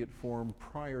intermediate form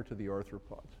prior to the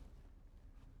arthropods.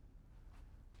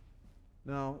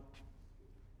 Now,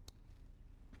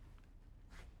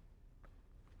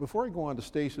 before I go on to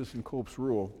stasis and Cope's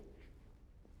rule,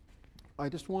 I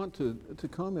just want to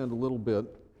comment a little bit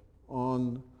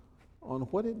on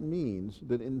what it means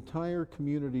that entire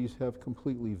communities have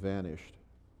completely vanished.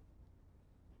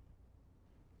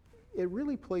 It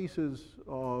really places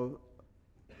a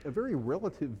very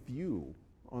relative view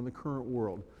on the current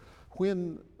world.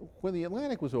 When the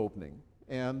Atlantic was opening,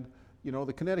 and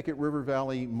the Connecticut River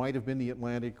Valley might have been the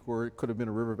Atlantic, or it could have been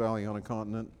a river valley on a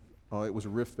continent. It was a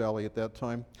rift valley at that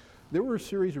time. There were a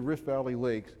series of rift valley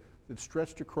lakes that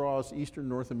stretched across eastern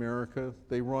North America.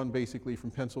 They run basically from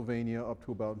Pennsylvania up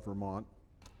to about Vermont.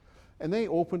 And they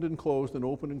opened and closed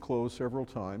several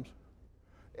times.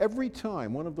 Every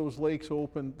time one of those lakes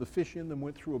opened, the fish in them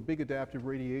went through a big adaptive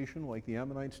radiation like the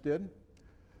ammonites did.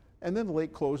 And then the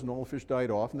lake closed and all the fish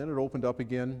died off, and then it opened up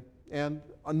again, and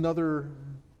another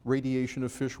radiation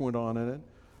of fish went on in it,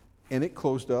 and it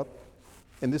closed up.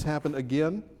 And this happened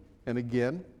again and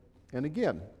again and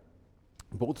again,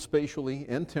 both spatially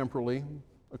and temporally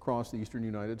across the eastern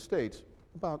United States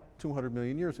about 200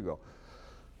 million years ago.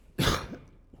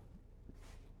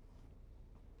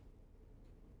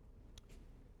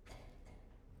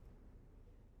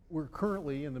 we're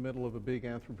currently in the middle of a big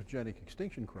anthropogenic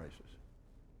extinction crisis.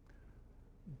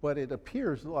 But it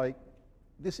appears like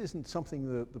this isn't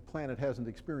something that the planet hasn't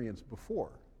experienced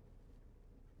before.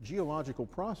 Geological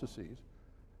processes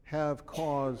have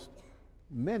caused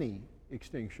many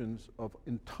extinctions of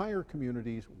entire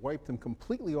communities, wiped them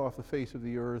completely off the face of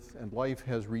the earth, and life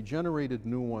has regenerated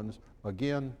new ones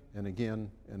again and again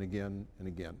and again and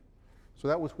again. So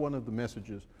that was one of the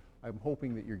messages I'm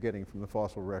hoping that you're getting from the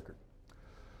fossil record.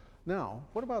 Now,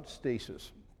 what about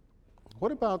stasis?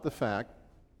 What about the fact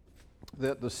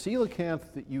that the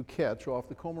coelacanth that you catch off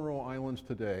the Comoro Islands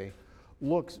today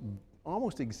looks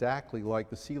almost exactly like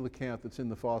the coelacanth that's in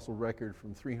the fossil record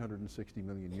from 360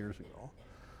 million years ago?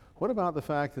 What about the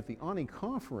fact that the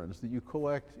onychophorans that you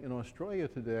collect in Australia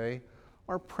today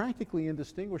are practically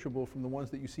indistinguishable from the ones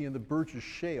that you see in the Burgess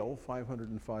Shale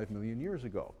 505 million years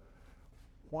ago?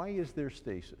 Why is there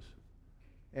stasis?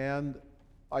 And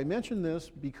I mention this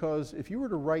because if you were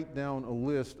to write down a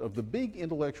list of the big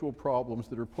intellectual problems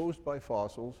that are posed by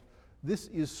fossils, this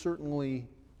is certainly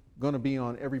going to be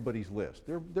on everybody's list.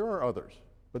 There are others,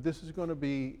 but this is going to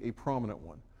be a prominent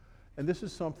one. And this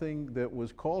is something that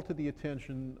was called to the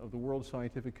attention of the world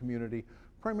scientific community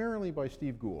primarily by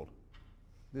Steve Gould.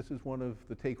 This is one of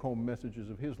the take-home messages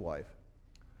of his life.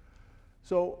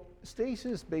 So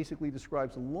stasis basically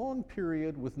describes a long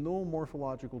period with no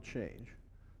morphological change.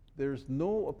 There's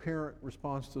no apparent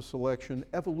response to selection.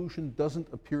 Evolution doesn't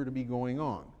appear to be going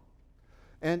on.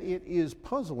 And it is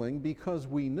puzzling because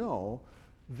we know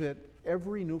that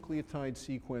every nucleotide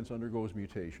sequence undergoes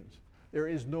mutations. There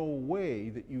is no way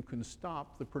that you can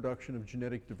stop the production of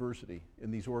genetic diversity in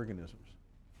these organisms.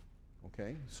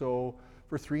 Okay, so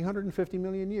for 350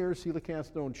 million years,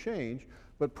 coelacanths don't change,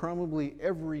 but probably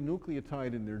every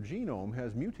nucleotide in their genome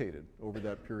has mutated over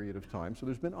that period of time, so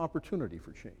there's been opportunity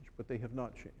for change, but they have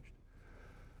not changed.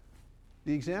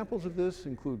 The examples of this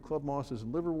include club mosses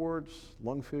and liverworts,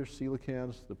 lungfish,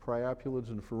 coelacanths, the priapulids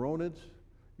and phoronids.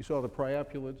 You saw the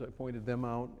priapulids, I pointed them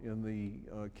out in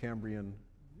the Cambrian,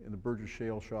 in the Burgess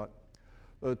Shale shot.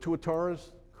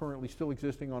 Tuataras, currently still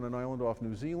existing on an island off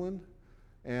New Zealand,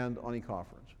 and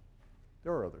onychophorans.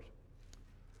 There are others.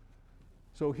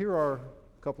 So here are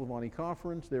a couple of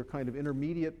onychophorans. They're kind of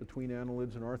intermediate between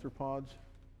annelids and arthropods,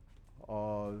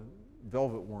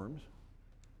 velvet worms.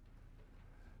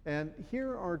 And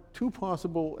here are two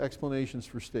possible explanations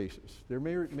for stasis. There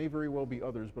may very well be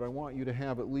others, but I want you to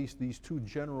have at least these two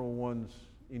general ones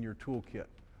in your toolkit.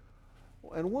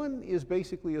 And one is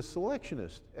basically a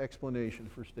selectionist explanation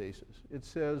for stasis. It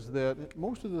says that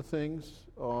most of the things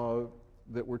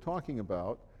that we're talking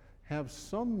about have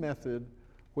some method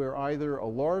where either a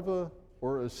larva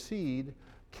or a seed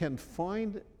can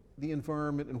find the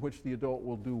environment in which the adult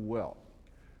will do well.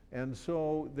 And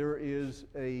so there is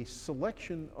a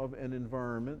selection of an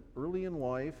environment early in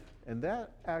life, and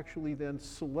that actually then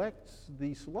selects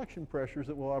the selection pressures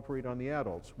that will operate on the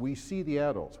adults. We see the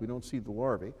adults, we don't see the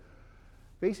larvae.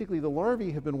 Basically, the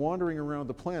larvae have been wandering around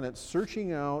the planet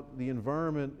searching out the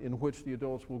environment in which the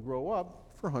adults will grow up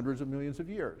for hundreds of millions of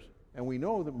years. And we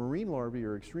know that marine larvae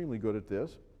are extremely good at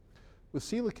this. With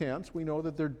coelacanths, we know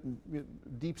that they're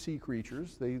deep sea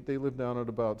creatures. They live down at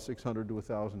about 600 to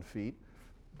 1,000 feet.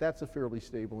 That's a fairly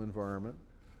stable environment.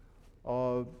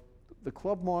 The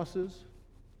club mosses,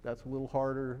 that's a little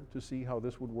harder to see how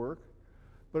this would work.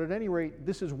 But at any rate,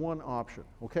 this is one option,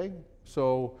 okay?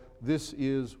 So this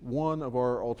is one of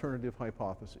our alternative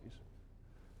hypotheses.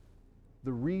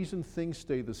 The reason things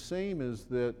stay the same is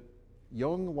that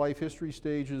young life history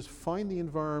stages find the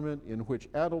environment in which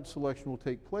adult selection will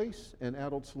take place, and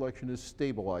adult selection is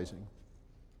stabilizing.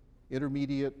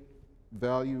 Intermediate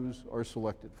values are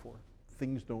selected for.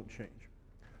 Things don't change.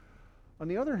 On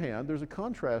the other hand, there's a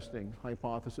contrasting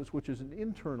hypothesis, which is an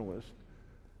internalist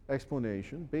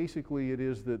explanation. Basically, it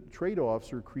is that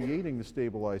trade-offs are creating the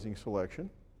stabilizing selection.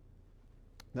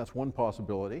 That's one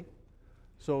possibility.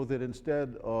 So that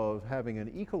instead of having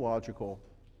an ecological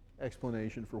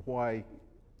explanation for why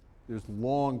there's a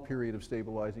long period of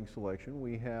stabilizing selection,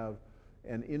 we have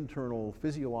an internal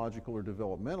physiological or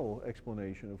developmental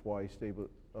explanation of why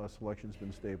selection's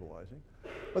been stabilizing.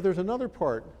 But there's another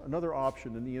part, another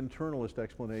option in the internalist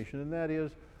explanation, and that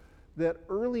is that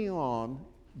early on,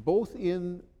 both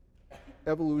in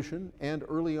evolution and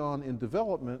early on in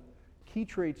development, key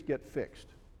traits get fixed.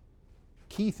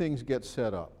 Key things get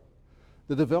set up.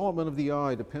 The development of the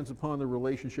eye depends upon the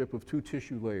relationship of two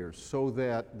tissue layers so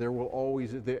that there will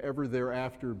always, ever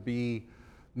thereafter, be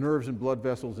nerves and blood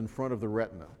vessels in front of the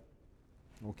retina,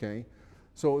 okay?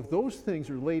 So if those things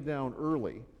are laid down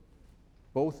early,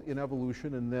 both in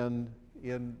evolution and then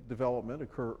in development,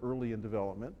 occur early in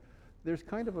development, there's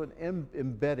kind of an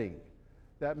embedding.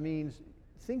 That means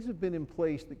things have been in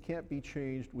place that can't be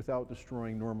changed without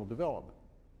destroying normal development.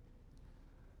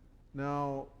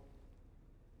 Now,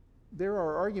 there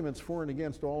are arguments for and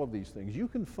against all of these things. You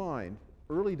can find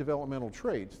early developmental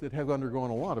traits that have undergone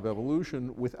a lot of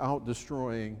evolution without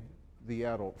destroying the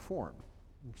adult form.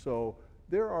 So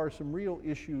there are some real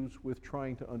issues with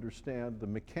trying to understand the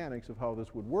mechanics of how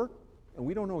this would work, and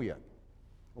we don't know yet.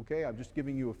 Okay, I'm just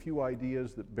giving you a few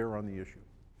ideas that bear on the issue.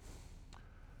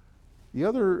 The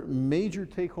other major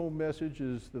take-home message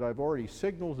is that I've already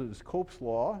signaled is Cope's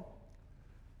law.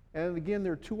 And again,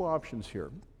 there are two options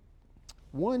here.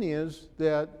 One is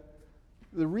that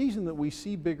the reason that we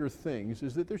see bigger things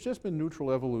is that there's just been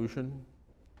neutral evolution.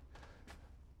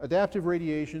 Adaptive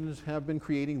radiations have been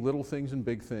creating little things and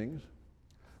big things,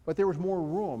 but there was more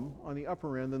room on the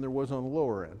upper end than there was on the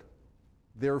lower end.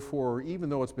 Therefore, even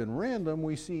though it's been random,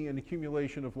 we see an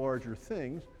accumulation of larger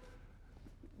things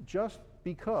just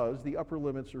because the upper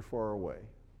limits are far away,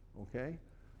 okay?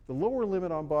 The lower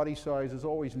limit on body size is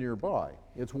always nearby.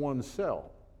 It's one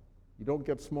cell. You don't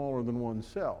get smaller than one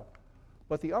cell.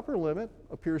 But the upper limit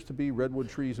appears to be redwood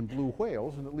trees and blue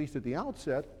whales, and at least at the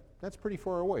outset, that's pretty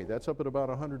far away. That's up at about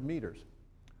 100 meters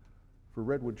for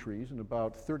redwood trees and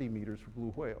about 30 meters for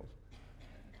blue whales.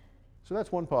 So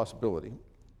that's one possibility.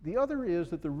 The other is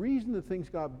that the reason that things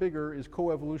got bigger is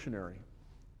coevolutionary.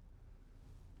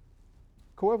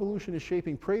 Coevolution is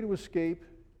shaping prey to escape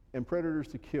and predators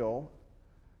to kill,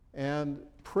 and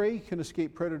prey can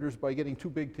escape predators by getting too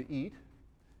big to eat,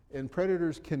 and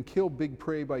predators can kill big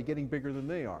prey by getting bigger than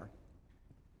they are.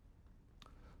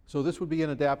 So this would be an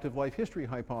adaptive life history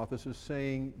hypothesis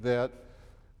saying that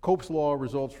Cope's law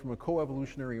results from a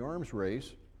coevolutionary arms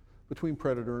race between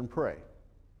predator and prey.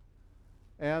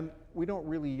 And we don't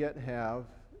really yet have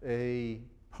a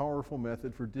powerful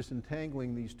method for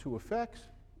disentangling these two effects.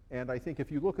 And I think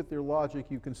if you look at their logic,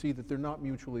 you can see that they're not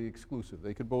mutually exclusive.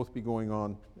 They could both be going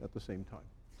on at the same time.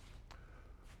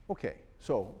 Okay,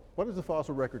 so what does the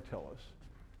fossil record tell us?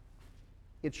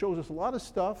 It shows us a lot of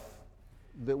stuff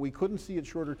that we couldn't see at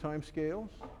shorter time scales.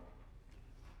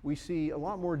 We see a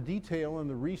lot more detail in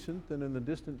the recent than in the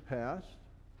distant past.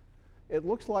 It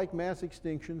looks like mass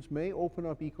extinctions may open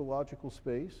up ecological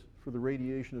space for the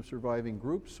radiation of surviving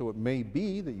groups, so it may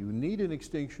be that you need an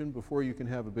extinction before you can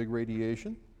have a big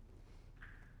radiation.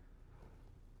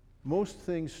 Most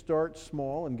things start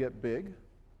small and get big,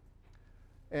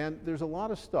 and there's a lot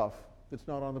of stuff that's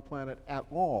not on the planet at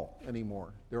all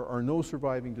anymore. There are no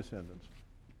surviving descendants.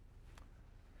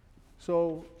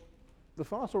 So the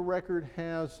fossil record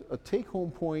has a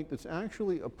take-home point that's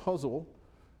actually a puzzle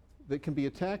that can be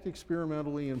attacked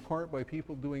experimentally in part by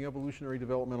people doing evolutionary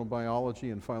developmental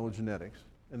biology and phylogenetics,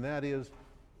 and that is,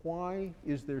 why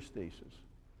is there stasis?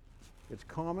 It's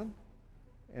common,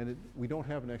 and we don't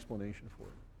have an explanation for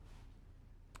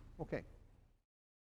it. Okay.